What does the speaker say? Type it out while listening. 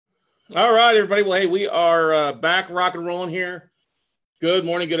All right, everybody. Well, hey, we are back rock and rolling here. Good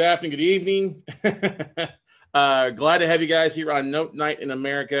morning, good afternoon, good evening. Glad to have you guys here on Note Night in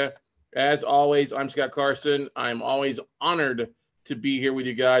America. As always, I'm Scott Carson. I'm always honored to be here with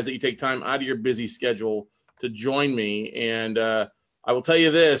you guys, that you take time out of your busy schedule to join me. And I will tell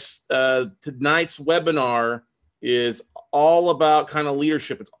you this, tonight's webinar is all about kind of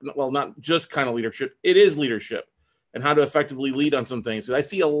leadership. It's, well, not just kind of leadership. It is leadership and how to effectively lead on some things. I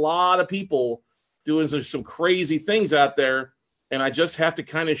see a lot of people doing some crazy things out there, and I just have to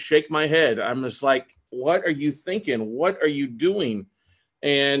kind of shake my head. I'm just like, what are you thinking? What are you doing?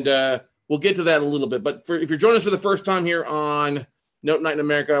 And we'll get to that in a little bit. But if you're joining us for the first time here on Note Night in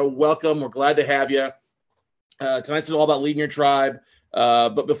America, welcome. We're glad to have you. Tonight's all about leading your tribe.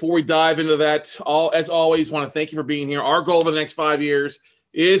 But before we dive into that, as always, want to thank you for being here. Our goal over the next 5 years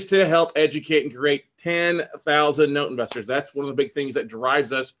is to help educate and create 10,000 note investors. That's one of the big things that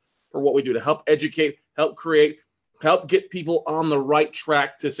drives us for what we do, to help educate, help create, help get people on the right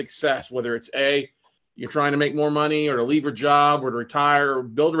track to success, whether it's you're trying to make more money, or to leave your job, or to retire, or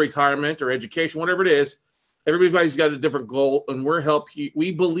build a retirement, or education, whatever it is. Everybody's got a different goal, and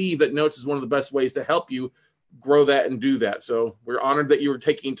we believe that notes is one of the best ways to help you grow that and do that. So we're honored that you were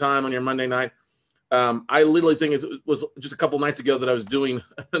taking time on your Monday night. I literally think it was just a couple nights ago that I was doing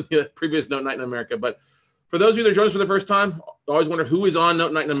the previous Note Night in America. But for those of you that join us for the first time, I always wonder who is on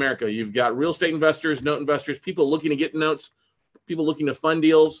Note Night in America. You've got real estate investors, note investors, people looking to get notes, people looking to fund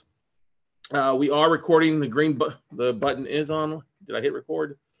deals. We are recording. The button is on. Did I hit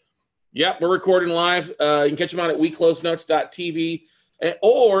record? Yep, we're recording live. You can catch them on at weclosenotes.tv.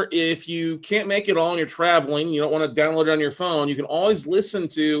 Or if you can't make it all and you're traveling, you don't want to download it on your phone, you can always listen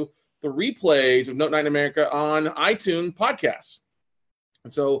to the replays of Note Night in America on iTunes podcasts.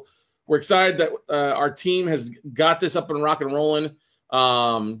 And so we're excited that our team has got this up and rock and rolling.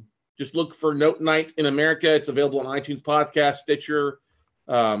 Just look for Note Night in America. It's available on iTunes podcast, Stitcher,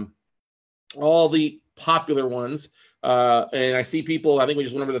 all the popular ones. And I see people, I think we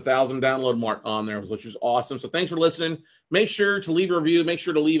just went over the 1,000 download mark on there, which is awesome. So thanks for listening. Make sure to leave a review. Make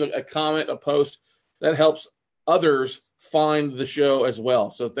sure to leave a comment, a post. That helps others find the show as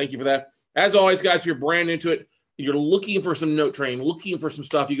well. So thank you for that. As always, guys, if you're brand new to it, you're looking for some note training, looking for some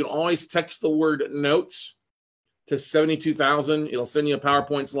stuff, you can always text the word notes to 72,000. It'll send you a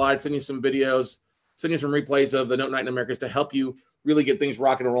PowerPoint slide, send you some videos, send you some replays of the Note Night in America to help you really get things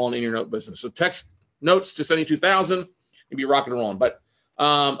rocking and rolling in your note business. So text notes to 72,000 and be rocking and rolling. But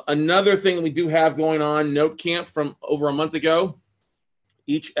another thing that we do have going on, Note Camp from over a month ago.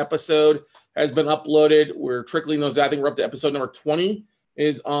 Each episode has been uploaded. We're trickling those out. I think we're up to episode number 20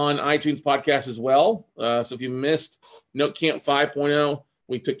 is on iTunes podcast as well. So if you missed Note Camp 5.0,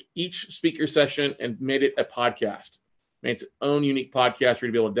 we took each speaker session and made it a podcast. Made its own unique podcast for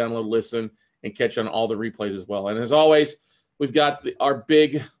you to be able to download, listen, and catch on all the replays as well. And as always, we've got our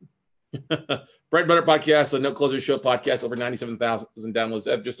big Bread and Butter podcast, the Note Closer Show podcast, over 97,000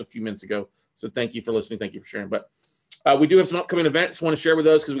 downloads just a few minutes ago. So thank you for listening. Thank you for sharing. But we do have some upcoming events. I want to share with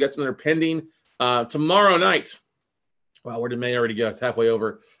those because we got some that are pending. Tomorrow night, wow, where did May already go? It's halfway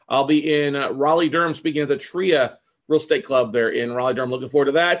over. I'll be in Raleigh, Durham, speaking at the TRIA Real Estate Club there in Raleigh, Durham. Looking forward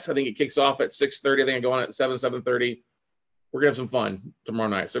to that. I think it kicks off at 6:30. I think I go on at 7:30. We're going to have some fun tomorrow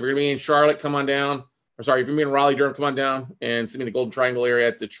night. So if you're going to be in Charlotte, come on down. Or sorry, if you're going to be in Raleigh, Durham, come on down and see me in the Golden Triangle area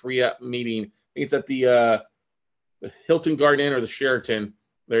at the TRIA meeting. I think it's at the Hilton Garden Inn or the Sheraton.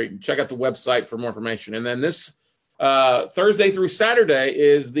 There, check out the website for more information. And then this Thursday through Saturday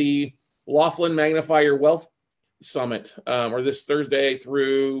is the Laughlin Magnify Your Wealth Summit, or this Thursday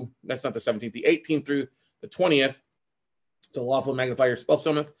through, that's not the 17th, the 18th through the 20th. It's a Laughlin Magnify Your Wealth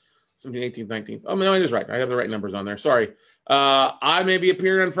Summit, 17th, 18th, 19th. Oh, no, it is right. I have the right numbers on there. Sorry. I may be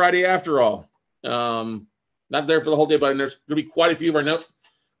appearing on Friday after all. Not there for the whole day, but there's going to be quite a few of our note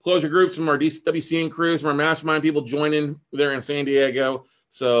closure groups from our WCN crews, from our mastermind people joining there in San Diego.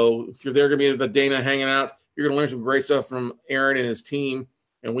 So if you're there, going to be at the Dana hanging out, you're going to learn some great stuff from Aaron and his team.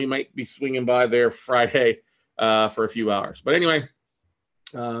 And we might be swinging by there Friday for a few hours. But anyway,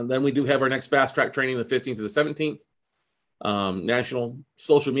 then we do have our next fast track training the 15th to the 17th. National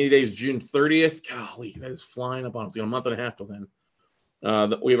Social Media Day is June 30th. Golly, that is flying up on us. A month and a half till then.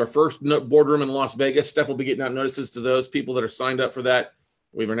 We have our first boardroom in Las Vegas. Steph will be getting out notices to those people that are signed up for that.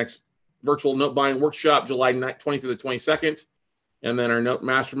 We have our next virtual note buying workshop July 20th through the 22nd. And then our note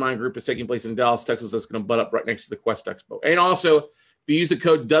mastermind group is taking place in Dallas, Texas. That's going to butt up right next to the Quest Expo. And also, if you use the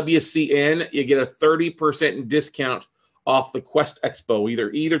code WCN, you get a 30% discount off the Quest Expo,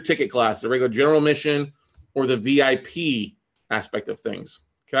 either ticket class, the regular general admission, or the VIP aspect of things.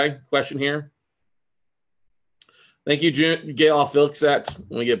 Okay, question here. Thank you, Gail. I'll fix that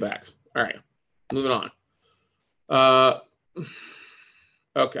when we get back. All right, moving on.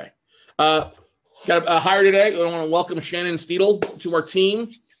 Okay. Got a hire today. I want to welcome Shannon Steedle to our team.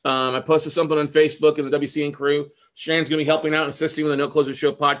 I posted something on Facebook and the WCN crew. Shannon's going to be helping out and assisting with the No Closer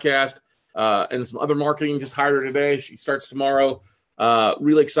Show podcast and some other marketing. Just hired her today. She starts tomorrow.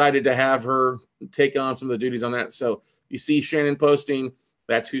 Really excited to have her take on some of the duties on that. So you see Shannon posting,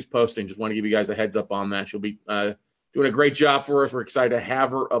 that's who's posting. Just want to give you guys a heads up on that. She'll be doing a great job for us. We're excited to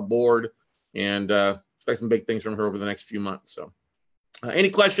have her aboard and expect some big things from her over the next few months. So any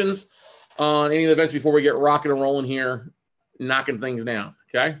questions on any of the events before we get rocking and rolling here, knocking things down?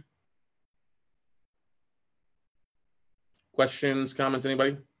 Okay. Questions, comments,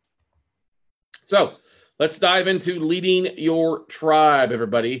 anybody? So let's dive into leading your tribe,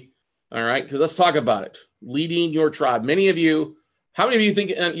 everybody. All right, because let's talk about it. Leading your tribe. Many of you, how many of you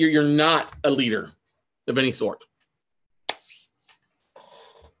think you're not a leader of any sort?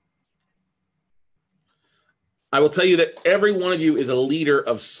 I will tell you that every one of you is a leader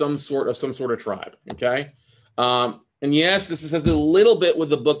of some sort of tribe. Okay. And yes, this has a little bit with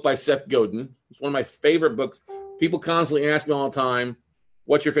the book by Seth Godin. It's one of my favorite books. People constantly ask me all the time,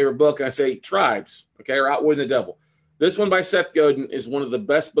 what's your favorite book? And I say Tribes, okay, or Outwitting the Devil. This one by Seth Godin is one of the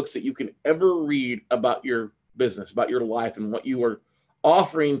best books that you can ever read about your business, about your life, and what you are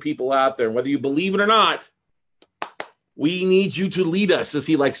offering people out there. And whether you believe it or not, we need you to lead us, as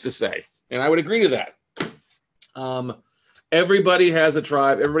he likes to say. And I would agree to that. Everybody has a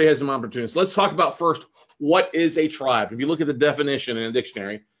tribe. Everybody has some opportunities. So let's talk about first, what is a tribe? If you look at the definition in a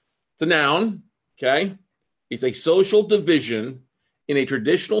dictionary, it's a noun, okay? It's a social division in a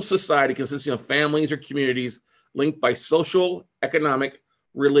traditional society consisting of families or communities linked by social, economic,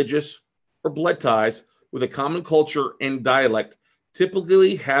 religious, or blood ties with a common culture and dialect,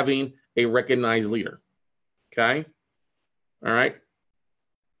 typically having a recognized leader, okay? All right?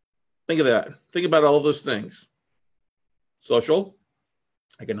 Think of that. Think about all those things. Social,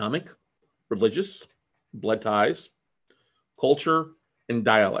 economic, religious, blood ties, culture, and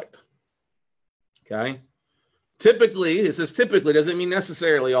dialect. Okay. Typically, it says typically, doesn't mean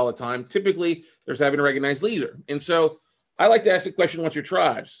necessarily all the time. Typically, there's having a recognized leader. And so I like to ask the question, what's your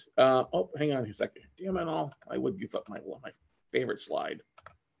tribes? Oh, hang on a second. Damn it all. I would goof up my favorite slide.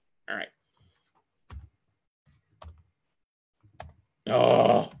 All right.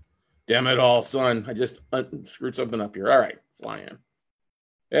 Oh, damn it all, son. I just screwed something up here. All right. Fly in.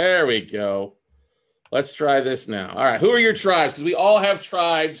 There we go. Let's try this now. All right. Who are your tribes? Because we all have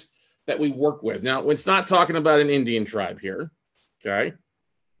tribes that we work with. Now, it's not talking about an Indian tribe here. Okay.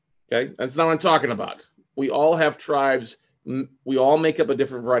 Okay. That's not what I'm talking about. We all have tribes. We all make up a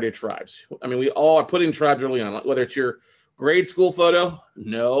different variety of tribes. I mean, we all are put in tribes early on, whether it's your grade school photo.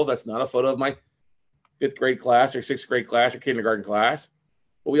 No, that's not a photo of my 5th grade class or 6th grade class or kindergarten class.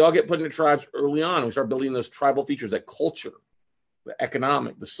 But we all get put into tribes early on. We start building those tribal features, that culture, the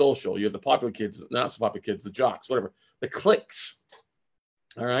economic, the social. You have the popular kids, not so popular kids, the jocks, whatever, the cliques,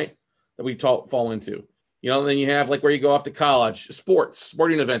 all right, that we fall into. You know, and then you have like where you go off to college,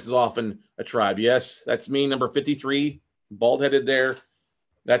 sporting events is often a tribe. Yes, that's me, number 53, bald-headed there.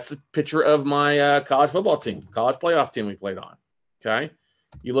 That's a picture of my college football team, college playoff team we played on, okay?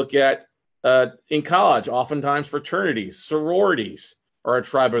 You look at, in college, oftentimes fraternities, sororities are a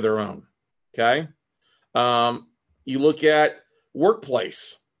tribe of their own, okay? You look at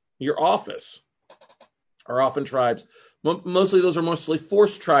workplace, your office are often tribes. Mostly those are mostly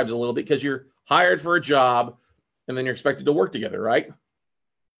forced tribes a little bit because you're hired for a job and then you're expected to work together, right?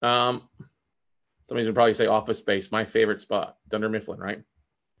 Somebody's gonna probably say Office Space, my favorite spot, Dunder Mifflin, right?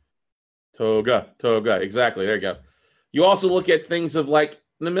 Toga, exactly, there you go. You also look at things of like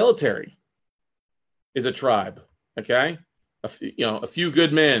the military is a tribe, okay? A few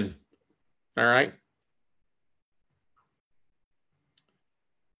good men, all right?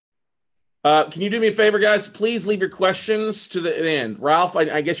 Can you do me a favor, guys? Please leave your questions to the end. Ralph,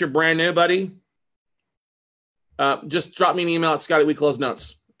 I guess you're brand new, buddy. Just drop me an email at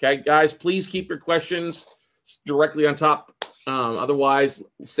Scott@WeCloseNotes. Okay, guys, please keep your questions directly on top. Otherwise,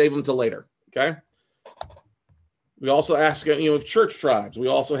 save them till later. Okay. We also ask, of church tribes. We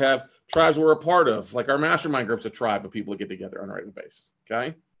also have tribes we're a part of, like our mastermind group's a tribe of people that get together on a regular basis.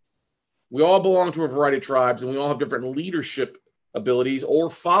 Okay. We all belong to a variety of tribes, and we all have different leadership abilities or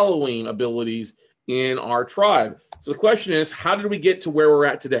following abilities in our tribe. So the question is, how did we get to where we're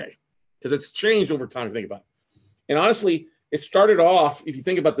at today? Because it's changed over time, if you think about it. And honestly, it started off, if you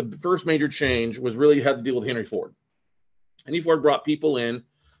think about the first major change, was really had to deal with Henry Ford. Henry Ford brought people in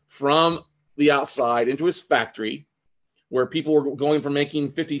from the outside into his factory where people were going from making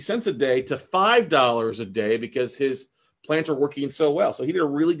 50 cents a day to $5 a day because his Planter working so well. So he did a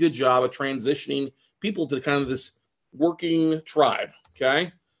really good job of transitioning people to kind of this working tribe.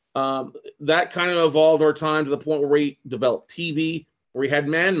 Okay. That kind of evolved over time to the point where we developed TV, where we had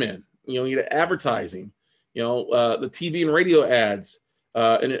men, you had advertising, the TV and radio ads.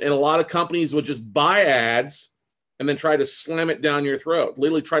 And a lot of companies would just buy ads and then try to slam it down your throat,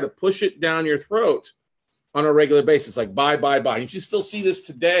 literally try to push it down your throat on a regular basis, like buy. And you still see this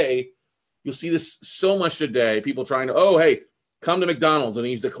today. You'll see this so much today. People trying to, oh, hey, come to McDonald's, and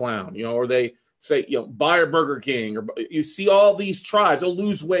he's the clown, or they say, buy a Burger King, or you see all these tribes. They'll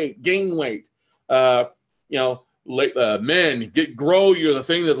lose weight, gain weight. Men, grow. You're the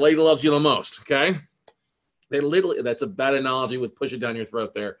thing that lady loves you the most. Okay. That's a bad analogy with push it down your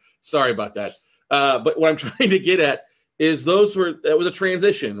throat there. Sorry about that. But what I'm trying to get at is that was a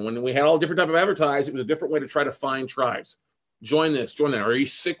transition. When we had all different type of advertising, it was a different way to try to find tribes. Join this, join that. Are you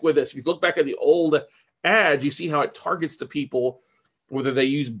sick with this? If you look back at the old ads, you see how it targets the people, whether they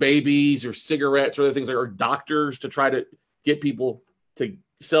use babies or cigarettes or other things, or doctors, to try to get people to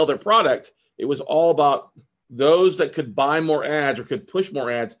sell their product. It was all about those that could buy more ads or could push more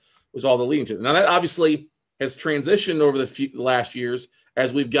ads was all the leading to. Now that obviously has transitioned over the last years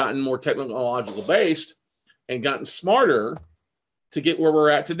as we've gotten more technological based and gotten smarter to get where we're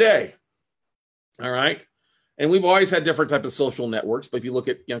at today. All right. And we've always had different types of social networks. But if you look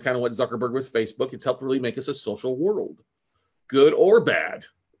at kind of what Zuckerberg with Facebook, it's helped really make us a social world, good or bad.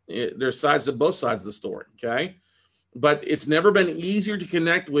 There's sides to both sides of the story. Okay. But it's never been easier to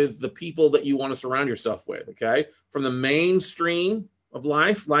connect with the people that you want to surround yourself with. Okay. From the mainstream of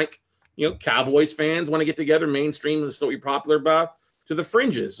life, like, Cowboys fans want to get together, mainstream is what you're popular about, to the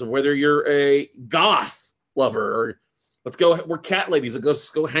fringes of whether you're a goth lover or we're cat ladies that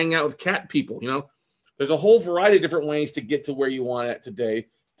go hang out with cat people. There's a whole variety of different ways to get to where you want it today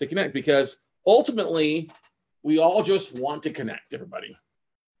to connect, because ultimately we all just want to connect.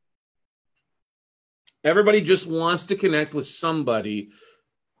 Everybody just wants to connect with somebody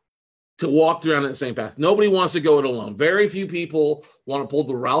to walk down that same path. Nobody wants to go it alone. Very few people want to pull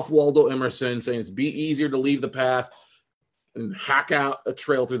the Ralph Waldo Emerson saying it's easier to leave the path and hack out a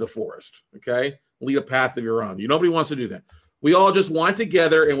trail through the forest. Okay. Lead a path of your own. Nobody wants to do that. We all just want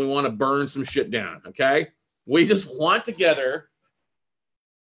together and we want to burn some shit down. Okay. We just want together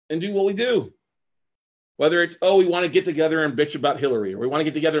and do what we do. Whether it's, we want to get together and bitch about Hillary, or we want to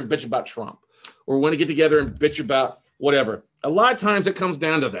get together and bitch about Trump, or we want to get together and bitch about whatever. A lot of times it comes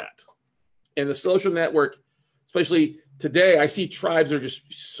down to that. And the social network, especially today, I see tribes are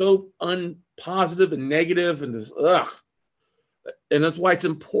just so unpositive and negative and this, And that's why it's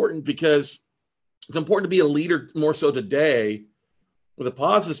important, because it's important to be a leader more so today with a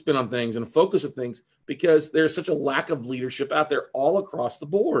positive spin on things and a focus of things, because there's such a lack of leadership out there all across the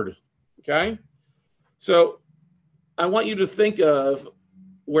board. Okay. So I want you to think of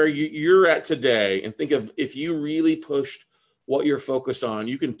where you're at today and think of if you really pushed what you're focused on,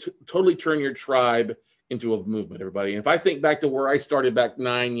 you can totally turn your tribe into a movement, everybody. And if I think back to where I started back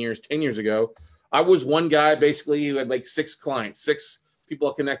 9 years, 10 years ago, I was one guy basically who had like 6 clients, 6 people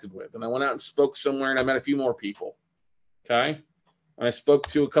I connected with. And I went out and spoke somewhere and I met a few more people. Okay. And I spoke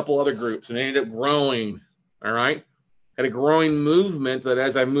to a couple other groups and it ended up growing. All right. Had a growing movement that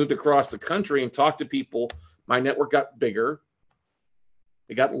as I moved across the country and talked to people, my network got bigger.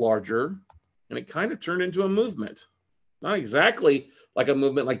 It got larger, and it kind of turned into a movement. Not exactly like a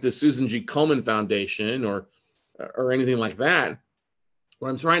movement like the Susan G. Komen Foundation or anything like that. What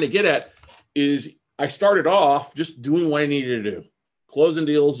I'm trying to get at is I started off just doing what I needed to do, closing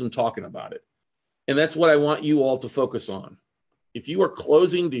deals and talking about it. And that's what I want you all to focus on. If you are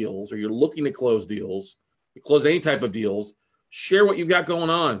closing deals or you're looking to close deals, you close any type of deals, share what you've got going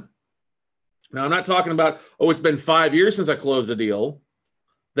on. Now, I'm not talking about, it's been 5 years since I closed a deal.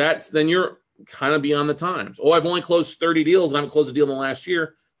 Then you're kind of beyond the times. I've only closed 30 deals and I haven't closed a deal in the last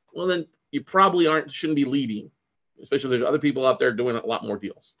year. Well, then you probably shouldn't be leading, especially if there's other people out there doing a lot more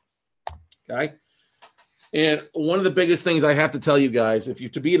deals. Okay. And one of the biggest things I have to tell you guys,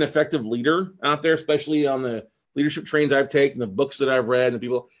 to be an effective leader out there, especially on the leadership trains I've taken, the books that I've read, and the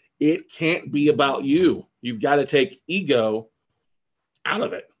people, it can't be about you. You've got to take ego out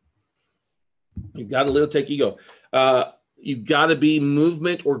of it. You've got to take ego. You've got to be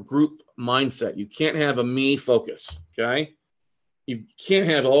movement or group mindset. You can't have a me focus, okay? You can't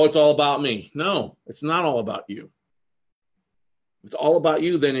have, it's all about me. No, it's not all about you. If it's all about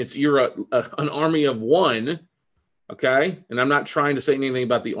you, then you're an army of one, okay? And I'm not trying to say anything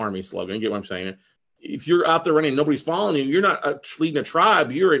about the army slogan. You get what I'm saying? If you're out there running and nobody's following you, you're not leading a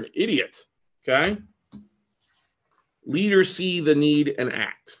tribe. You're an idiot, okay? Leaders see the need and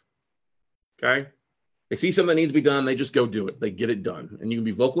act, okay? They see something that needs to be done, they just go do it. They get it done. And you can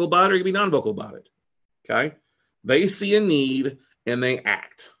be vocal about it or you can be non-vocal about it. Okay? They see a need and they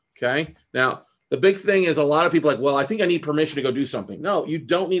act. Okay? Now, the big thing is a lot of people are like, well, I think I need permission to go do something. No, you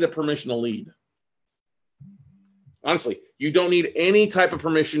don't need a permission to lead. Honestly, you don't need any type of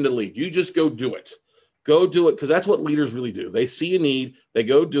permission to lead. You just go do it. Go do it, because that's what leaders really do. They see a need, they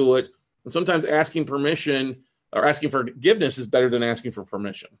go do it. And sometimes asking permission or asking for forgiveness is better than asking for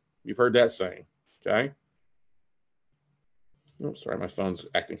permission. You've heard that saying. Okay? Oh, sorry, my phone's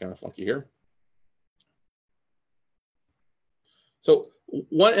acting kind of funky here. So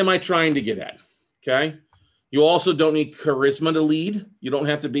what am I trying to get at? Okay. You also don't need charisma to lead. You don't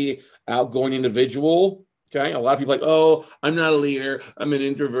have to be outgoing individual. Okay. A lot of people are like, oh, I'm not a leader. I'm an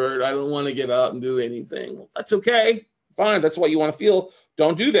introvert. I don't want to get up and do anything. Well, that's okay. Fine. That's what you want to feel.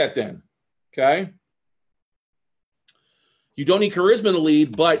 Don't do that then. Okay. You don't need charisma to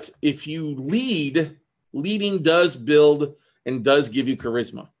lead, but if you lead, leading does build and does give you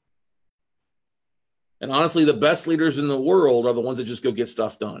charisma. And honestly, the best leaders in the world are the ones that just go get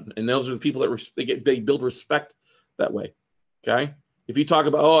stuff done. And those are the people that they build respect that way. Okay. If you talk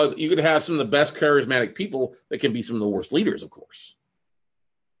about, oh, you could have some of the best charismatic people that can be some of the worst leaders, of course.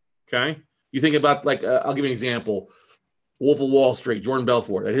 Okay. You think about, like, I'll give you an example. Wolf of Wall Street, Jordan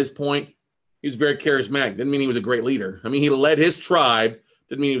Belfort. At his point, he was very charismatic. Didn't mean he was a great leader. I mean, he led his tribe.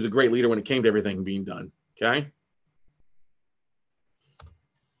 Didn't mean he was a great leader when it came to everything being done. Okay.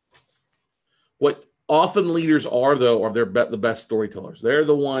 What often leaders are, though, are the best storytellers. They're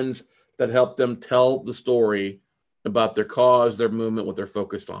the ones that help them tell the story about their cause, their movement, what they're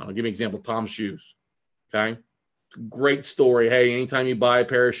focused on. I'll give you an example, Tom's Shoes. Okay. Great story. Hey, anytime you buy a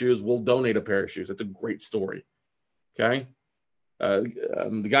pair of shoes, we'll donate a pair of shoes. That's a great story. Okay.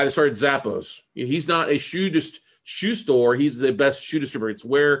 The guy that started Zappos, he's not a shoe store. He's the best shoe distributor. It's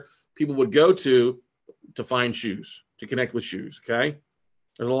where people would go to find shoes, to connect with shoes. Okay.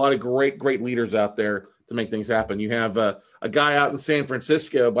 There's a lot of great leaders out there to make things happen. You have a guy out in San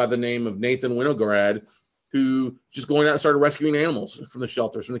Francisco by the name of Nathan Winograd, who just going out and started rescuing animals from the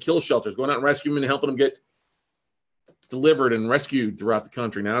shelters, from the kill shelters, going out and rescuing them and helping them get delivered and rescued throughout the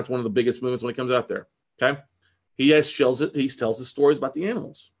country. Now it's one of the biggest movements when it comes out there. Okay. He tells the stories about the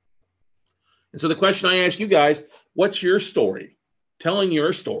animals. And so the question I ask you guys, what's your story? Telling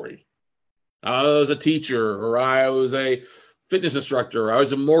your story. I was a teacher, or I was a fitness instructor, or I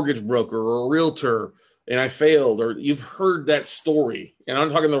was a mortgage broker or a realtor and I failed, or you've heard that story. And I'm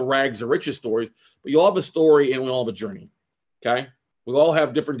talking the rags to riches stories, but you all have a story and we all have a journey. Okay. We all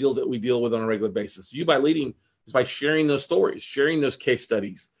have different deals that we deal with on a regular basis. You, by leading, is by sharing those stories, sharing those case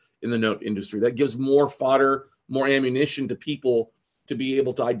studies in the note industry. That gives more fodder, more ammunition to people to be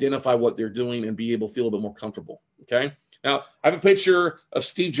able to identify what they're doing and be able to feel a bit more comfortable. Okay. Now, I have a picture of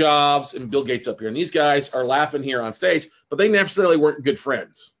Steve Jobs and Bill Gates up here, and these guys are laughing here on stage, but they necessarily weren't good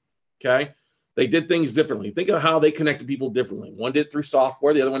friends. Okay. They did things differently. Think of how they connected people differently. One did it through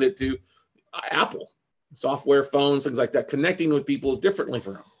software. The other one did it through Apple, software, phones, things like that. Connecting with people is differently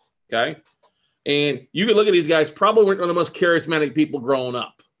for them. Okay. And you can look at these guys, probably weren't one of the most charismatic people growing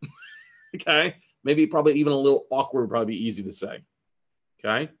up. Okay. Maybe probably even a little awkward, probably be easy to say.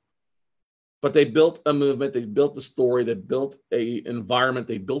 Okay. But they built a movement. They built a story. They built an environment.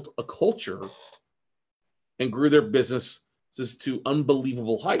 They built a culture and grew their businesses to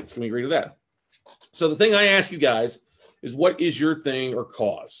unbelievable heights. Can we agree to that? So the thing I ask you guys is, what is your thing or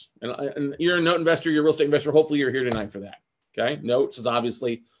cause? And you're a note investor, you're a real estate investor. Hopefully you're here tonight for that. Okay. Notes is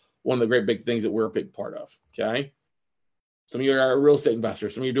obviously one of the great big things that we're a big part of. Okay. Some of you are a real estate investor.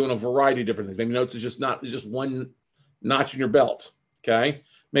 Some of you are doing a variety of different things. Maybe notes is just one notch in your belt. Okay.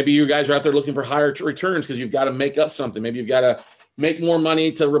 Maybe you guys are out there looking for higher returns because you've got to make up something. Maybe you've got to make more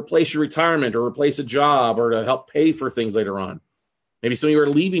money to replace your retirement or replace a job or to help pay for things later on. Maybe some of you are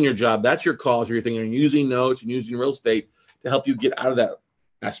leaving your job. That's your cause, or you're thinking of using notes and using real estate to help you get out of that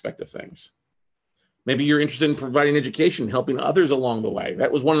aspect of things. Maybe you're interested in providing education, helping others along the way.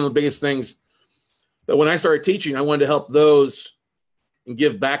 That was one of the biggest things that when I started teaching, I wanted to help those and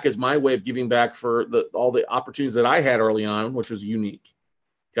give back as my way of giving back for all the opportunities that I had early on, which was unique.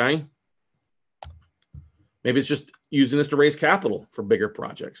 Okay. Maybe it's just using this to raise capital for bigger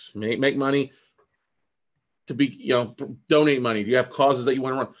projects. Make money to be, donate money. Do you have causes that you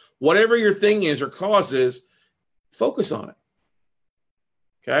want to run? Whatever your thing is or cause is, focus on it.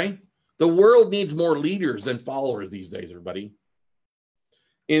 Okay. The world needs more leaders than followers these days, everybody.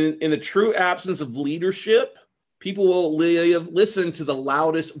 In the true absence of leadership, people will listen to the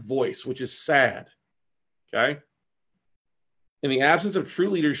loudest voice, which is sad. Okay. In the absence of true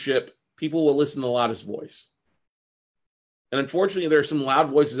leadership, people will listen to the loudest voice. And unfortunately, there are some loud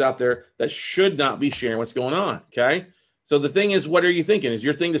voices out there that should not be sharing what's going on. Okay. So the thing is, what are you thinking? Is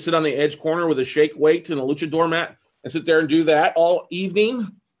your thing to sit on the edge corner with a shake weight and a luchador mat and sit there and do that all evening?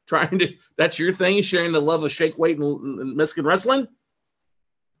 That's your thing, sharing the love of shake weight and Mexican wrestling?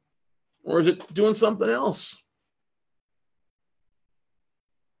 Or is it doing something else?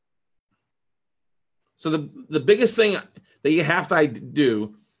 So the biggest thing that you have to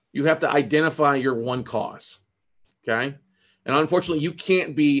do, you have to identify your one cause. Okay. And unfortunately, you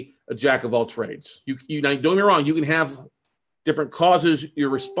can't be a jack of all trades. Now, don't get me wrong, you can have different causes you're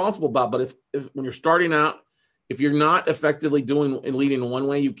responsible about, but if when you're starting out, if you're not effectively doing and leading in one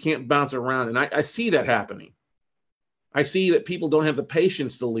way, you can't bounce around. And I see that happening. I see that people don't have the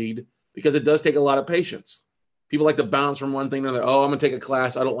patience to lead because it does take a lot of patience. People like to bounce from one thing to another. Oh, I'm going to take a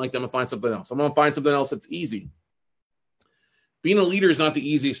class. I don't like them. I'm going to find something else. I'm going to find something else that's easy. Being a leader is not the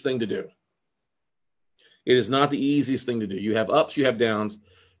easiest thing to do. It is not the easiest thing to do. You have ups, you have downs.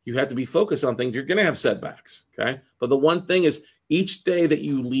 You have to be focused on things. You're going to have setbacks, okay? But the one thing is each day that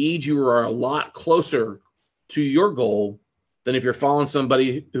you lead, you are a lot closer to your goal than if you're following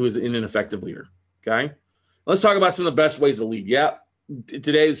somebody who is an ineffective leader, okay? Let's talk about some of the best ways to lead. Yeah,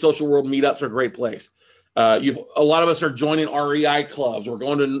 today the social world meetups are a great place. A lot of us are joining REI clubs. We're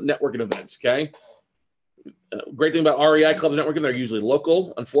going to networking events, okay? Great thing about REI clubs and networking, they're usually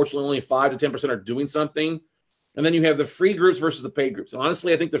local. Unfortunately, only 5 to 10% are doing something. And then you have the free groups versus the paid groups. And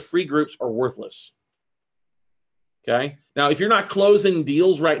honestly, I think the free groups are worthless. Okay. Now, if you're not closing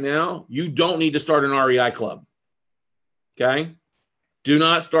deals right now, you don't need to start an REI club. Okay. Do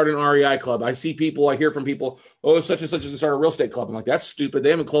not start an REI club. I hear from people, oh, such and such as to start a real estate club. I'm like, that's stupid. They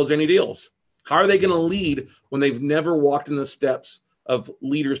haven't closed any deals. How are they going to lead when they've never walked in the steps of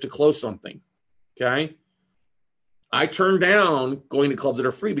leaders to close something? Okay. I turn down going to clubs that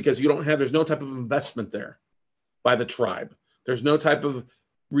are free because there's no type of investment there by the tribe. There's no type of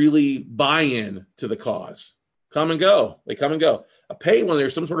really buy-in to the cause. Come and go. They come and go. A paid one,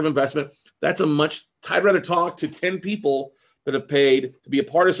 there's some sort of investment. I'd rather talk to 10 people that have paid to be a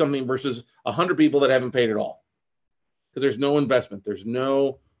part of something versus 100 people that haven't paid at all. Because there's no investment. There's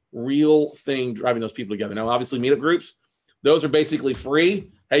no real thing driving those people together. Now, obviously, meetup groups, those are basically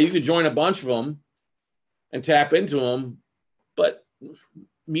free. Hey, you can join a bunch of them and tap into them, but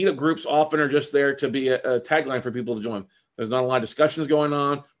meetup groups often are just there to be a tagline for people to join. There's not a lot of discussions going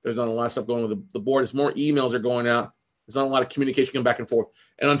on. There's not a lot of stuff going with the board. It's more emails are going out. There's not a lot of communication going back and forth.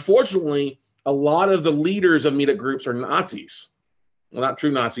 And unfortunately, a lot of the leaders of meetup groups are Nazis. Well, not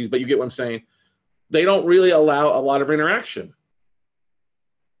true Nazis, but you get what I'm saying. They don't really allow a lot of interaction.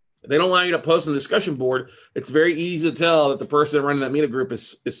 They don't allow you to post on the discussion board. It's very easy to tell that the person running that meetup group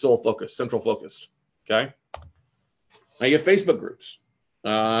is sole focused, central focused. Okay. Now you have Facebook groups.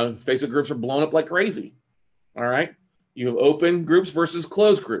 Facebook groups are blown up like crazy. All right. You have open groups versus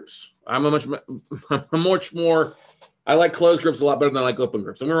closed groups. I'm much more, I like closed groups a lot better than I like open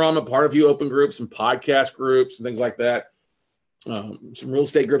groups. I'm a part of a few open groups, some podcast groups and things like that. Some real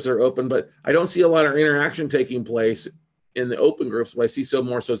estate groups that are open, but I don't see a lot of interaction taking place in the open groups. What I see so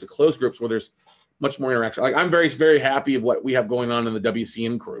is the closed groups where there's much more interaction. Like I'm very, very happy of what we have going on in the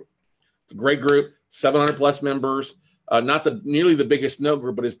WCN crew. It's a great group, 700 plus members. Not nearly the biggest note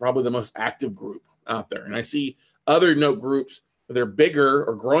group, but it's probably the most active group out there. And I see other note groups, they're bigger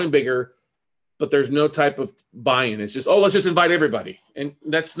or growing bigger, but there's no type of buy-in. It's just, let's just invite everybody. And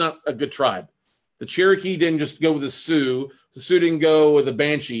that's not a good tribe. The Cherokee didn't just go with the Sioux. The Sioux didn't go with the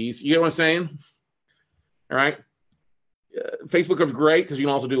Banshees. You get what I'm saying? All right. Facebook is great because you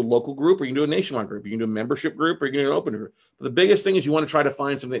can also do a local group or you can do a nationwide group. You can do a membership group or you can do an open group. But the biggest thing is you want to try to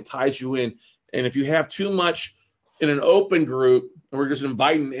find something that ties you in. And if you have too much in an open group and we're just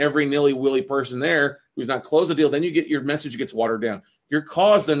inviting every nilly-willy person there who's not closed a deal, then your message gets watered down. Your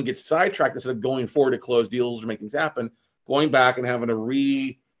cause then gets sidetracked instead of going forward to close deals or make things happen, going back and having to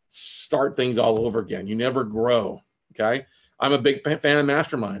restart things all over again. You never grow, okay? I'm a big fan of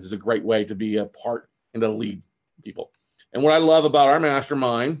masterminds. It's a great way to be a part and to lead people. And what I love about our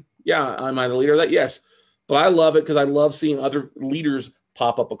mastermind, am I the leader of that? Yes. But I love it because I love seeing other leaders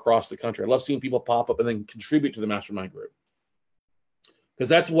pop up across the country. I love seeing people pop up and then contribute to the mastermind group. Because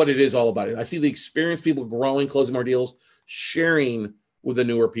that's what it is all about. I see the experienced people growing, closing more deals, sharing with the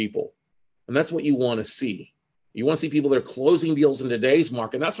newer people. And that's what you want to see. You want to see people that are closing deals in today's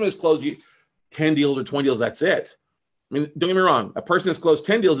market. And that's when it's closed 10 deals or 20 deals. That's it. I mean, don't get me wrong. A person that's closed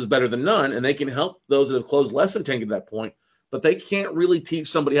 10 deals is better than none, and they can help those that have closed less than 10 get to that point. But they can't really teach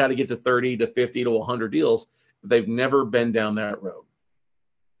somebody how to get to 30 to 50 to 100 deals if they've never been down that road.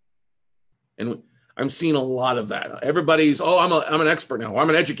 And I'm seeing a lot of that. Everybody's, I'm an expert now. I'm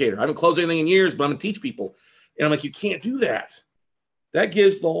an educator. I haven't closed anything in years, but I'm going to teach people. And I'm like, you can't do that. That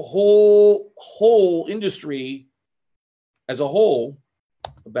gives the whole industry as a whole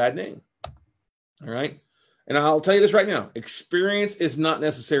a bad name. All right. And I'll tell you this right now. Experience is not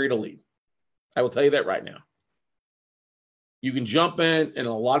necessary to lead. I will tell you that right now. You can jump in, and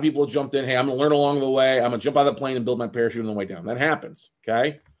a lot of people have jumped in. Hey, I'm going to learn along the way. I'm going to jump out of the plane and build my parachute on the way down. That happens.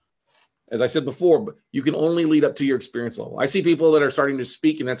 Okay. As I said before, but you can only lead up to your experience level. I see people that are starting to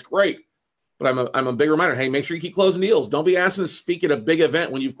speak, and that's great. But I'm a big reminder. Hey, make sure you keep closing deals. Don't be asking to speak at a big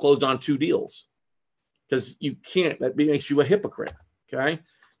event when you've closed on 2 deals, because you can't. That makes you a hypocrite. Okay.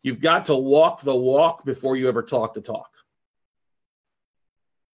 You've got to walk the walk before you ever talk the talk.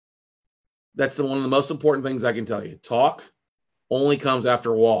 That's one of the most important things I can tell you. Talk only comes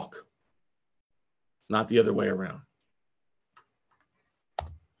after walk, not the other way around.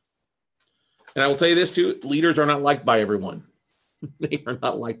 And I will tell you this too, leaders are not liked by everyone. They are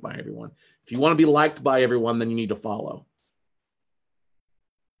not liked by everyone. If you want to be liked by everyone, then you need to follow.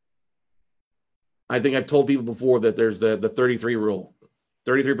 I think I've told people before that there's the 33 rule.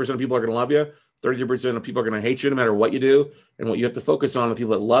 33% of people are going to love you. 33% of people are going to hate you no matter what you do. And what you have to focus on are the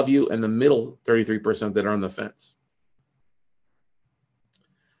people that love you and the middle 33% that are on the fence.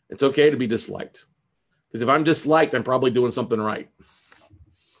 It's okay to be disliked. Because if I'm disliked, I'm probably doing something right.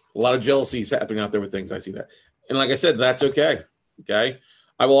 A lot of jealousy is happening out there with things. I see that. And like I said, that's okay. Okay.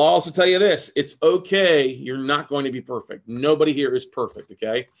 I will also tell you this. It's okay. You're not going to be perfect. Nobody here is perfect.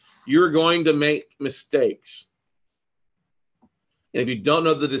 Okay. You're going to make mistakes. And if you don't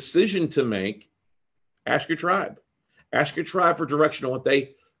know the decision to make, ask your tribe. Ask your tribe for direction on what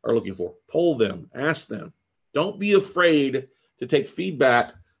they are looking for. Poll them. Ask them. Don't be afraid to take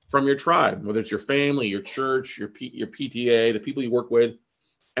feedback from your tribe, whether it's your family, your church, your PTA, the people you work with.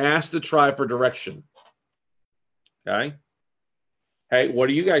 Ask the tribe for direction. Okay. Hey, what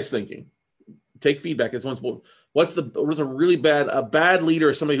are you guys thinking? Take feedback. It's what's a really bad leader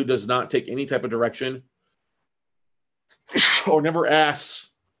is somebody who does not take any type of direction or never asks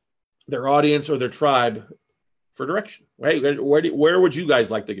their audience or their tribe for direction. Hey, where would you guys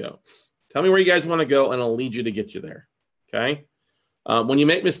like to go? Tell me where you guys want to go, and I'll lead you to get you there. Okay. When you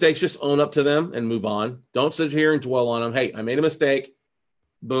make mistakes, just own up to them and move on. Don't sit here and dwell on them. Hey, I made a mistake.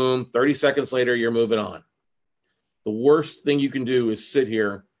 Boom. 30 seconds later, you're moving on. The worst thing you can do is sit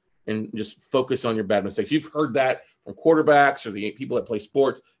here and just focus on your bad mistakes. You've heard that from quarterbacks or the people that play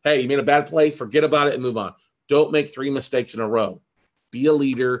sports. Hey, you made a bad play, forget about it and move on. Don't make 3 mistakes in a row. Be a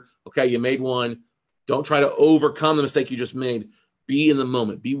leader. Okay, you made one. Don't try to overcome the mistake you just made. Be in the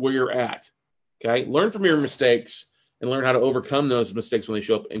moment. Be where you're at. Okay, learn from your mistakes and learn how to overcome those mistakes when they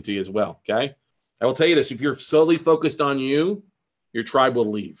show up into you as well. Okay, I will tell you this. If you're solely focused on you, your tribe will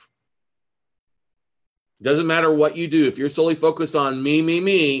leave. It doesn't matter what you do. If you're solely focused on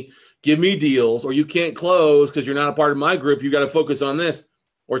me, give me deals, or you can't close because you're not a part of my group, you got to focus on this,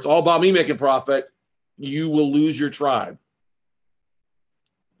 or it's all about me making profit, you will lose your tribe.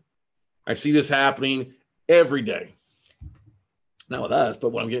 I see this happening every day. Not with us, but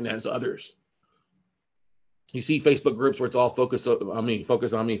what I'm getting at is others. You see Facebook groups where it's all focused on me,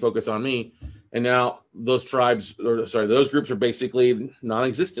 focus on me, focus on me. And now those those groups are basically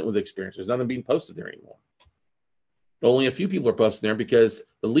non-existent with experience. There's nothing being posted there anymore. Only a few people are posted there because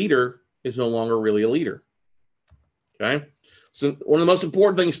the leader is no longer really a leader. Okay. So one of the most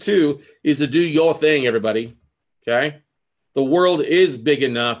important things too is to do your thing, everybody. Okay. The world is big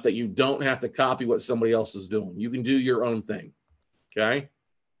enough that you don't have to copy what somebody else is doing. You can do your own thing. Okay.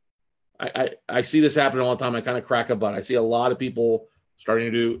 I see this happening all the time. I kind of crack a butt. I see a lot of people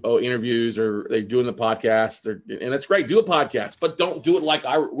starting to do interviews, or they're doing the podcast, and it's great. Do a podcast, but don't do it like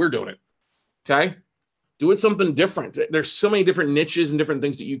we're doing it. Okay. Do it something different. There's so many different niches and different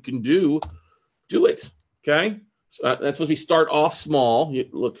things that you can do. Do it. Okay. So that's supposed to be start off small.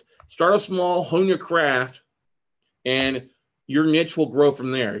 Start off small, hone your craft, and your niche will grow from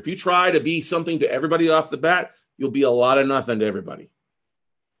there. If you try to be something to everybody off the bat, you'll be a lot of nothing to everybody.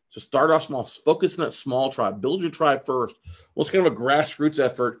 So start off small, focus on that small tribe, build your tribe first. Well, it's kind of a grassroots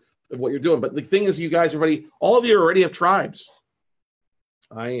effort of what you're doing. But the thing is, you guys, all of you already have tribes.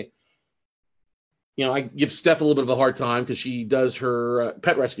 I give Steph a little bit of a hard time because she does her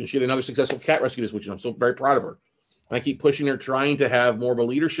pet rescue. She had another successful cat rescue this week, and I'm so very proud of her. And I keep pushing her, trying to have more of a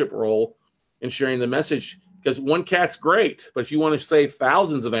leadership role in sharing the message, because one cat's great, but if you want to save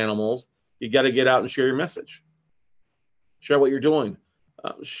thousands of animals, you got to get out and share your message. Share what you're doing.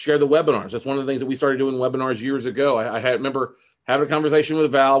 Share the webinars. That's one of the things that we started doing webinars years ago. I remember having a conversation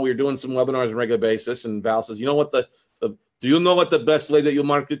with Val. We were doing some webinars on a regular basis, and Val says, "You know what do you know what the best way that you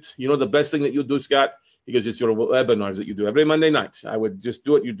market? You know the best thing that you do, Scott?" He goes, "It's your webinars that you do every Monday night. I would just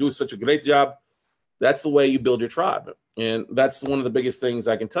do it. You do such a great job. That's the way you build your tribe. And that's one of the biggest things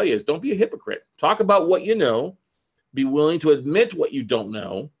I can tell you is don't be a hypocrite. Talk about what you know, be willing to admit what you don't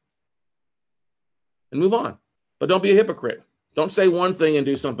know, and move on. But don't be a hypocrite. Don't say one thing and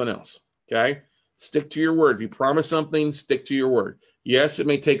do something else, okay? Stick to your word. If you promise something, stick to your word. Yes, it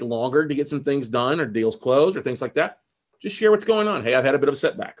may take longer to get some things done or deals closed or things like that. Just share what's going on. Hey, I've had a bit of a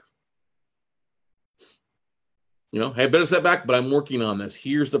setback. Hey, a bit of a setback, but I'm working on this.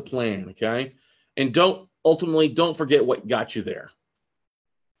 Here's the plan, okay? And don't forget what got you there.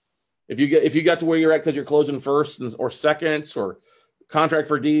 If you got to where you're at because you're closing first or seconds or contract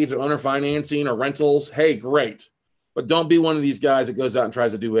for deeds or owner financing or rentals, hey, great. But don't be one of these guys that goes out and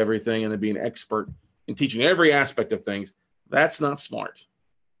tries to do everything and then be an expert in teaching every aspect of things. That's not smart.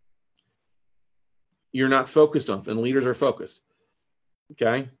 You're not focused enough, and leaders are focused.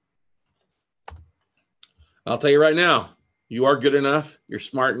 Okay? I'll tell you right now, you are good enough, you're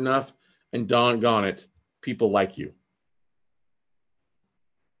smart enough, and doggone it, people like you.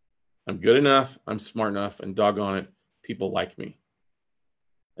 I'm good enough, I'm smart enough, and doggone it, people like me.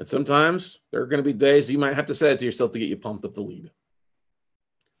 And sometimes there are going to be days you might have to say it to yourself to get you pumped up the lead.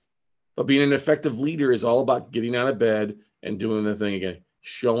 But being an effective leader is all about getting out of bed and doing the thing again,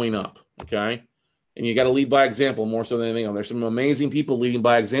 showing up, okay? And you got to lead by example more so than anything else. There's some amazing people leading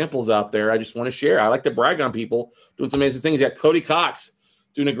by examples out there. I just want to share. I like to brag on people doing some amazing things. You got Cody Cox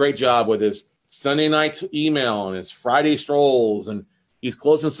doing a great job with his Sunday night email and his Friday strolls, and he's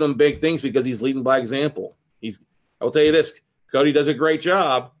closing some big things because he's leading by example. I will tell you this, Cody does a great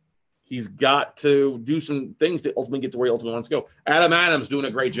job. He's got to do some things to ultimately get to where he ultimately wants to go. Adam Adams doing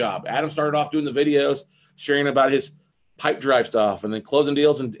a great job. Adam started off doing the videos, sharing about his pipe drive stuff, and then closing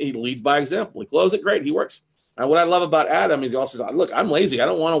deals, and he leads by example. He closes it great. He works. And what I love about Adam is he also says, look, I'm lazy. I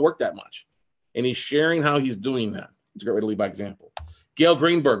don't want to work that much. And he's sharing how he's doing that. It's a great way to lead by example. Gail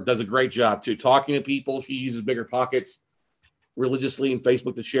Greenberg does a great job, too, talking to people. She uses Bigger Pockets religiously in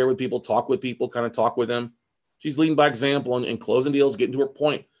Facebook to share with people, talk with people, kind of talk with them. She's leading by example and closing deals, getting to her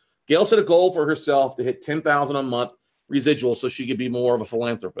point. Gail set a goal for herself to hit $10,000 a month residual so she could be more of a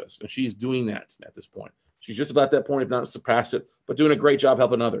philanthropist. And she's doing that at this point. She's just about that point, if not surpassed it, but doing a great job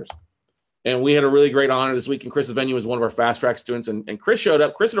helping others. And we had a really great honor this week. And Chris's venue was one of our fast track students. And Chris showed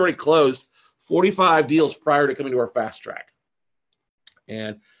up. Chris had already closed 45 deals prior to coming to our fast track.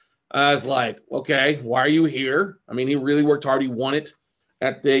 And I was like, okay, why are you here? I mean, he really worked hard. He won it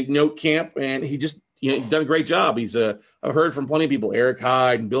at the Note Camp, and he just, he's done a great job. I've heard from plenty of people, Eric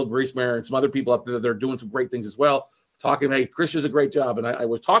Hyde and Bill Griesmer and some other people out there that are doing some great things as well. Talking, hey, Chris does a great job. And I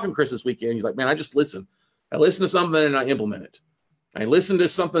was talking to Chris this weekend. He's like, man, I just listen. I listen to something and I implement it. I listen to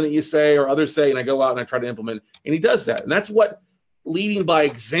something that you say or others say, and I go out and I try to implement it. And he does that. And that's what leading by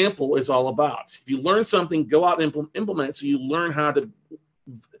example is all about. If you learn something, go out and implement it so you learn how to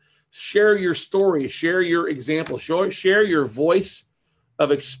share your story, share your example, share your voice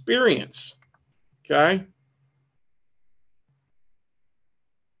of experience. Okay?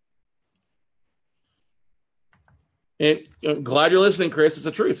 And I'm glad you're listening, Chris. It's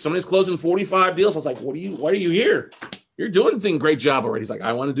the truth. Somebody's closing 45 deals. I was like, why are you here? You're doing a great job already. He's like,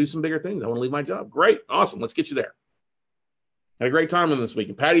 I want to do some bigger things. I want to leave my job. Great. Awesome. Let's get you there. Had a great time with him this week.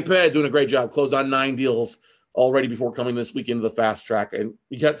 And Patty Ped doing a great job. Closed on 9 deals already before coming this week into the fast track. And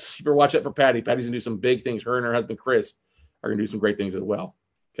you got to watch out for Patty. Patty's going to do some big things. Her and her husband, Chris, are going to do some great things as well.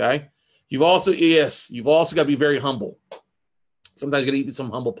 Okay? You've also got to be very humble. Sometimes you got to eat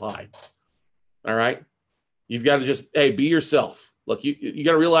some humble pie. All right? You've got to just, hey, be yourself. Look, you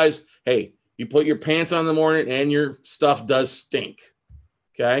got to realize, hey, you put your pants on in the morning and your stuff does stink.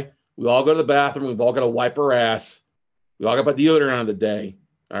 Okay? We all go to the bathroom. We've all got to wipe our ass. We all got to put deodorant on the day.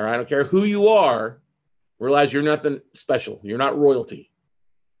 All right? I don't care who you are. Realize you're nothing special. You're not royalty.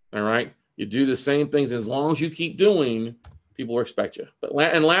 All right? You do the same things. And as long as you keep doing, people will respect you.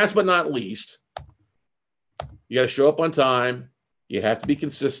 And last but not least, you got to show up on time. You have to be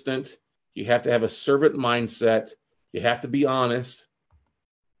consistent. You have to have a servant mindset. You have to be honest.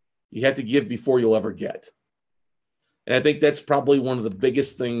 You have to give before you'll ever get. And I think that's probably one of the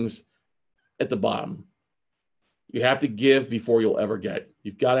biggest things at the bottom. You have to give before you'll ever get.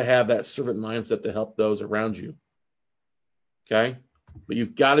 You've got to have that servant mindset to help those around you. Okay? But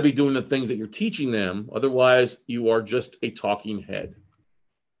you've got to be doing the things that you're teaching them. Otherwise, you are just a talking head.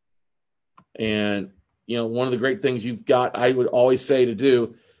 And, one of the great things I would always say to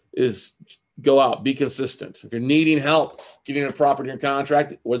do is go out, be consistent. If you're needing help getting a property or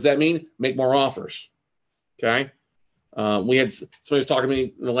contract, what does that mean? Make more offers. Okay? We had somebody was talking to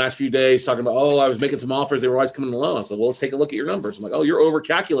me in the last few days talking about, I was making some offers. They were always coming in low. I said, well, let's take a look at your numbers. I'm like, you're over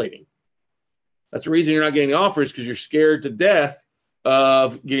calculating. That's the reason you're not getting offers, because you're scared to death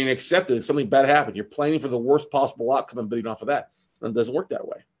of getting accepted. If something bad happened, you're planning for the worst possible outcome and bidding off of that. And it doesn't work that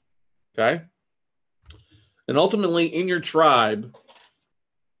way. Okay. And ultimately, in your tribe,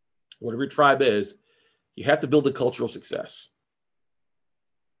 whatever your tribe is, you have to build a culture of success.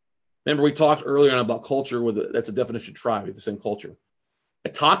 Remember, we talked earlier on about culture. That's a definition of tribe. It's the same culture. A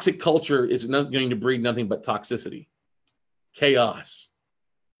toxic culture is not going to breed nothing but toxicity, chaos.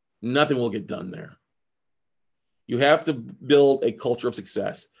 Nothing will get done there. You have to build a culture of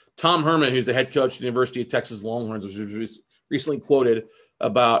success. Tom Herman, who's the head coach of the University of Texas Longhorns, was recently quoted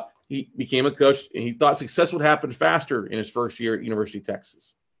about he became a coach and he thought success would happen faster in his first year at University of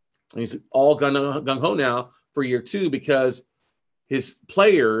Texas. And he's all gung-ho now for year 2 because his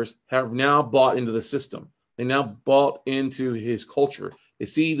players have now bought into the system. They now bought into his culture. They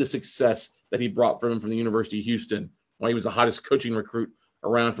see the success that he brought from the University of Houston when he was the hottest coaching recruit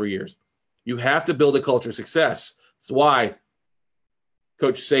around for years. You have to build a culture of success. That's why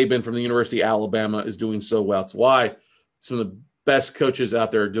Coach Saban from the University of Alabama is doing so well. It's why some of the best coaches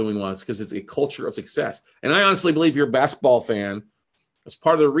out there are doing well. It's because it's a culture of success. And I honestly believe you're a basketball fan. It's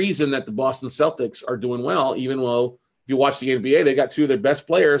part of the reason that the Boston Celtics are doing well, even though if you watch the NBA, they got 2 of their best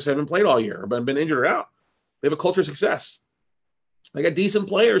players haven't played all year or been injured or out. They have a culture of success. They got decent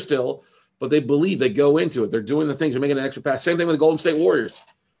players still, but they believe, they go into it. They're doing the things. They're making an extra pass. Same thing with the Golden State Warriors.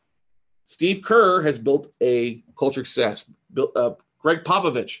 Steve Kerr has built a culture of success. Greg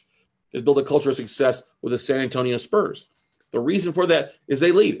Popovich has built a culture of success with the San Antonio Spurs. The reason for that is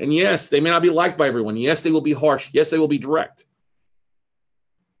they lead. And yes, they may not be liked by everyone. Yes, they will be harsh. Yes, they will be direct.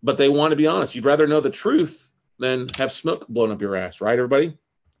 But they want to be honest. You'd rather know the truth than have smoke blown up your ass, right, everybody?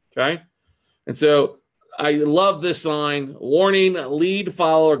 Okay? And so I love this line, warning, lead,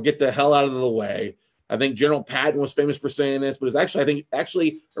 follow, or get the hell out of the way. I think General Patton was famous for saying this, but it's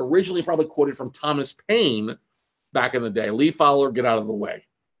actually originally probably quoted from Thomas Paine back in the day. Lead, follow, or get out of the way.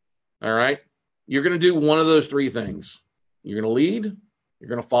 All right? You're going to do one of those 3 things. You're going to lead, you're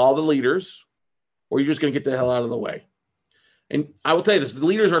going to follow the leaders, or you're just going to get the hell out of the way. And I will tell you this, the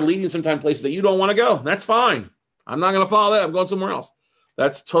leaders are leading sometimes places that you don't want to go. That's fine. I'm not going to follow that. I'm going somewhere else.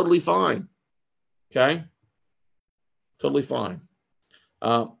 That's totally fine. Okay? Totally fine.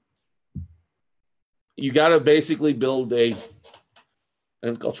 You got to basically build a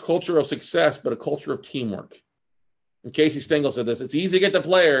culture of success, but a culture of teamwork. And Casey Stengel said this, it's easy to get the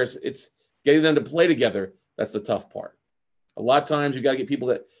players. It's getting them to play together. That's the tough part. A lot of times you got to get people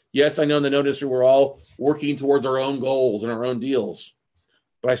that, yes, I know in the no industry we're all working towards our own goals and our own deals.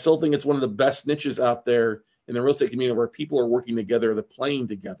 But I still think it's one of the best niches out there in the real estate community where people are working together, they're playing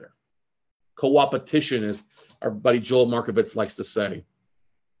together. Co-opetition, as our buddy Joel Markovitz likes to say.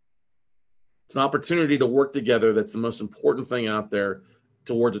 It's an opportunity to work together. That's the most important thing out there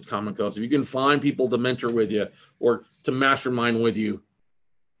towards a common cause. If you can find people to mentor with you or to mastermind with you,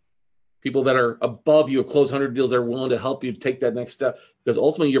 people that are above you, have closed 100 deals, that are willing to help you take that next step, because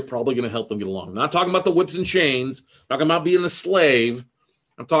ultimately you're probably going to help them get along. I'm not talking about the whips and chains, I'm talking about being a slave.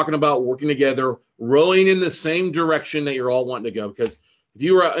 I'm talking about working together, rowing in the same direction that you're all wanting to go. Because if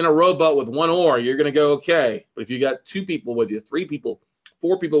you were in a rowboat with one oar, you're going to go okay. But if you got 2 people with you, 3 people,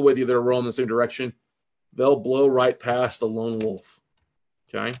 4 people with you that are rowing in the same direction, they'll blow right past the lone wolf.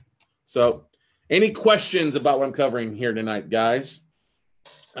 Okay? So any questions about what I'm covering here tonight, guys?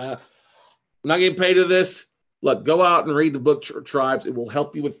 I'm not getting paid to this. Look, go out and read the book Tribes. It will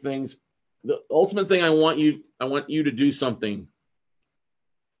help you with things. The ultimate thing I want you to do something.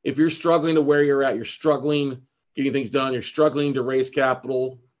 If you're struggling to where you're at, you're struggling getting things done, you're struggling to raise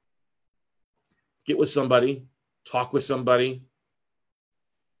capital, get with somebody, talk with somebody.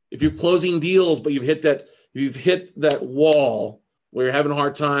 If you're closing deals, but you've hit that wall where you're having a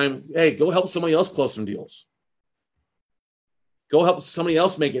hard time, hey, go help somebody else close some deals. Go help somebody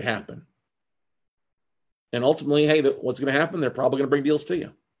else make it happen. And ultimately, hey, what's going to happen? They're probably going to bring deals to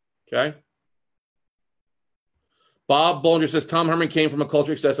you. Okay? Bob Bollinger says, Tom Herman came from a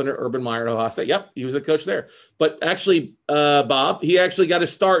culture of success under Urban Meyer at Ohio State. Yep, he was a coach there. But actually, Bob, he actually got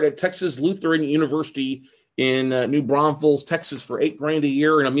his start at Texas Lutheran University in New Braunfels, Texas for $8,000 a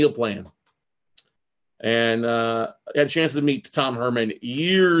year and a meal plan. And I had a chance to meet Tom Herman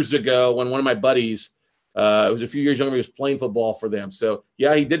years ago when one of my buddies, it was a few years younger, he was playing football for them. So,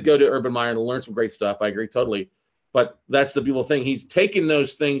 yeah, he did go to Urban Meyer and learn some great stuff. I agree totally. But that's the beautiful thing. He's taken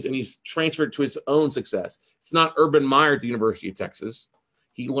those things and he's transferred to his own success. It's not Urban Meyer at the University of Texas.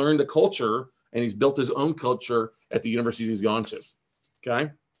 He learned the culture and he's built his own culture at the universities he's gone to.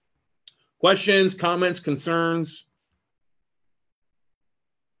 Okay? Questions, comments, concerns?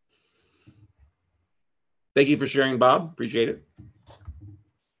 Thank you for sharing, Bob. Appreciate it.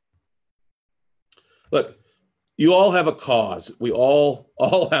 Look, you all have a cause. We all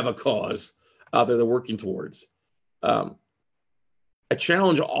have a cause out there they're working towards. I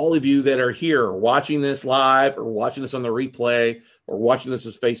challenge all of you that are here watching this live or watching this on the replay or watching this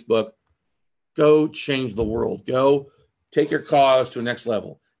as Facebook, go change the world. Go take your cause to a next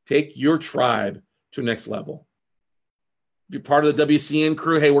level. Take your tribe to a next level. If you're part of the WCN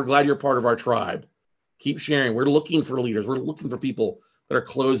crew, hey, we're glad you're part of our tribe. Keep sharing. We're looking for leaders. We're looking for people that are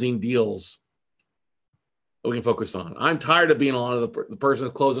closing deals that we can focus on. I'm tired of being a lot of the person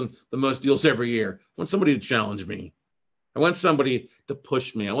that's closing the most deals every year. I want somebody to challenge me. I want somebody to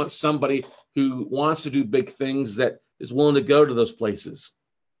push me. I want somebody who wants to do big things that is willing to go to those places.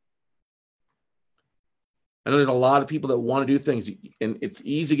 I know there's a lot of people that want to do things, and it's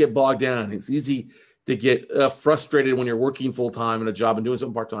easy to get bogged down. It's easy to get frustrated when you're working full-time in a job and doing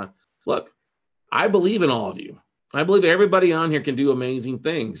something part-time. Look, I believe in all of you. I believe everybody on here can do amazing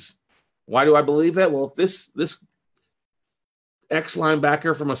things. Why do I believe that? Well, if this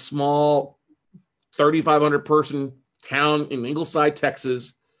ex-linebacker from a small 3,500 person town in Ingleside,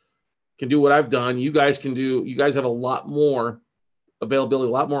 Texas, can do what I've done, you guys can do. You guys have a lot more availability,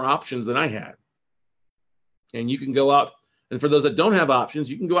 a lot more options than I had. And you can go out, and for those that don't have options,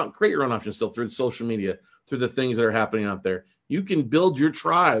 you can go out and create your own options still through social media, through the things that are happening out there. You can build your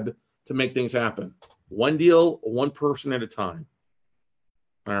tribe to make things happen. One deal, one person at a time.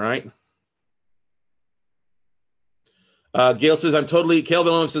 All right. Gail says, Gail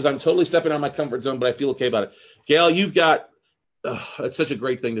Villalona says, I'm totally stepping out of my comfort zone, but I feel okay about it. Gail, you've got, it's such a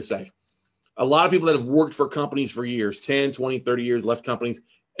great thing to say. A lot of people that have worked for companies for years, 10, 20, 30 years, left companies,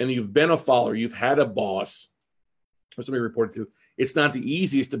 and you've been a follower, you've had a boss, or somebody reported to, it's not the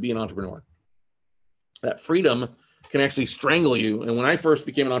easiest to be an entrepreneur. That freedom can actually strangle you. And when I first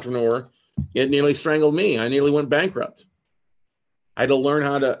became an entrepreneur, it nearly strangled me. I nearly went bankrupt. I had to learn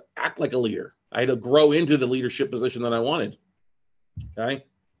how to act like a leader. I had to grow into the leadership position that I wanted. Okay.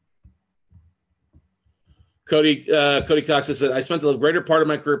 Cody Cox says, I spent the greater part of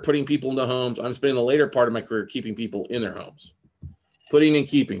my career putting people into homes. I'm spending the later part of my career keeping people in their homes. Putting and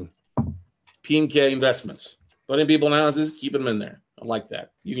keeping. P&K investments. Putting people in houses, keeping them in there. I like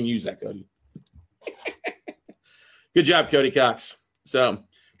that. You can use that, Cody. Good job, Cody Cox. So,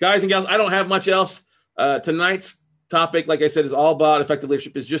 guys and gals, I don't have much else. Tonight's topic, like I said, is all about effective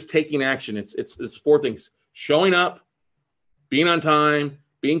leadership. Is just taking action. It's four things: showing up, being on time,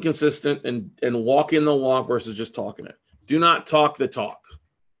 being consistent, and walking the walk versus just talking it. Do not talk the talk.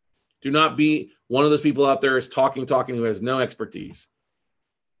 Do not be one of those people out there is talking who has no expertise.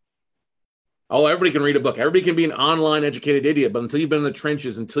 Oh, everybody can read a book. Everybody can be an online educated idiot, but until you've been in the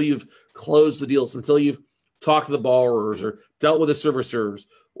trenches, until you've closed the deals, until you've talked to the borrowers or dealt with the servicers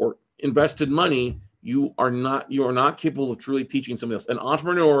or invested money, you are not capable of truly teaching somebody else. An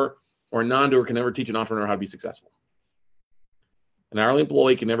entrepreneur or a non-doer can never teach an entrepreneur how to be successful. An hourly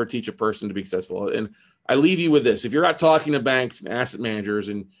employee can never teach a person to be successful. And I leave you with this. If you're out talking to banks and asset managers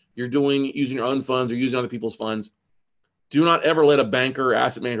and you're using your own funds or using other people's funds, do not ever let a banker or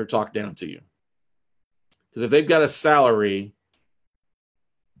asset manager talk down to you. Because if they've got a salary,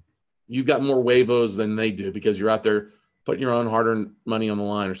 you've got more huevos than they do because you're out there putting your own hard-earned money on the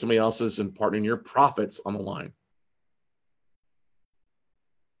line or somebody else's and partnering your profits on the line.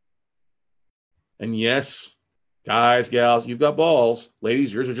 And yes, guys, gals, you've got balls.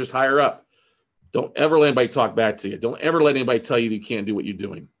 Ladies, yours are just higher up. Don't ever let anybody talk back to you. Don't ever let anybody tell you that you can't do what you're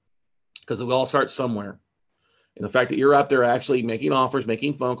doing because it will all start somewhere. And the fact that you're out there actually making offers,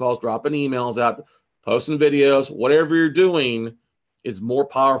 making phone calls, dropping emails out, posting videos, whatever you're doing is more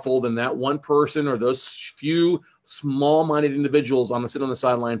powerful than that one person or those few small-minded individuals sitting on the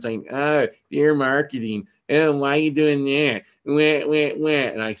sideline saying, oh, dear marketing, oh, why are you doing that?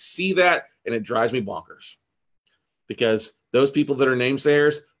 And I see that, and it drives me bonkers because those people that are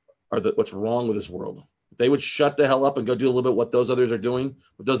namesayers are what's wrong with this world. If they would shut the hell up and go do a little bit what those others are doing,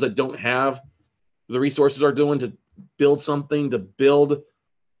 what those that don't have the resources are doing to build something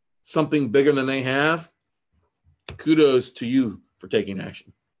bigger than they have, kudos to you for taking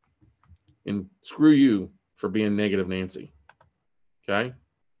action. And screw you for being negative Nancy. Okay?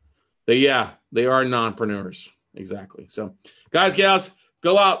 They are non-preneurs. Exactly. So, guys, gals,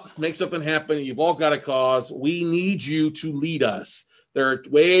 go out, make something happen. You've all got a cause. We need you to lead us. There are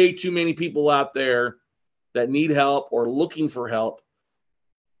way too many people out there that need help or looking for help.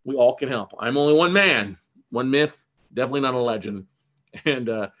 We all can help. I'm only one man, one myth, definitely not a legend. And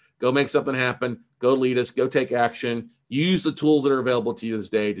go make something happen. Go lead us. Go take action. Use the tools that are available to you this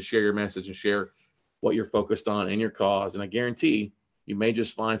day to share your message and share what you're focused on and your cause. And I guarantee you may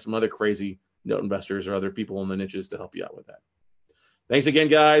just find some other crazy note investors or other people in the niches to help you out with that. Thanks again,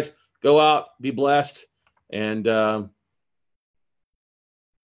 guys. Go out, be blessed, And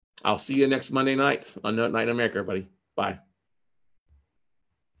I'll see you next Monday night on Night in America, everybody. Bye.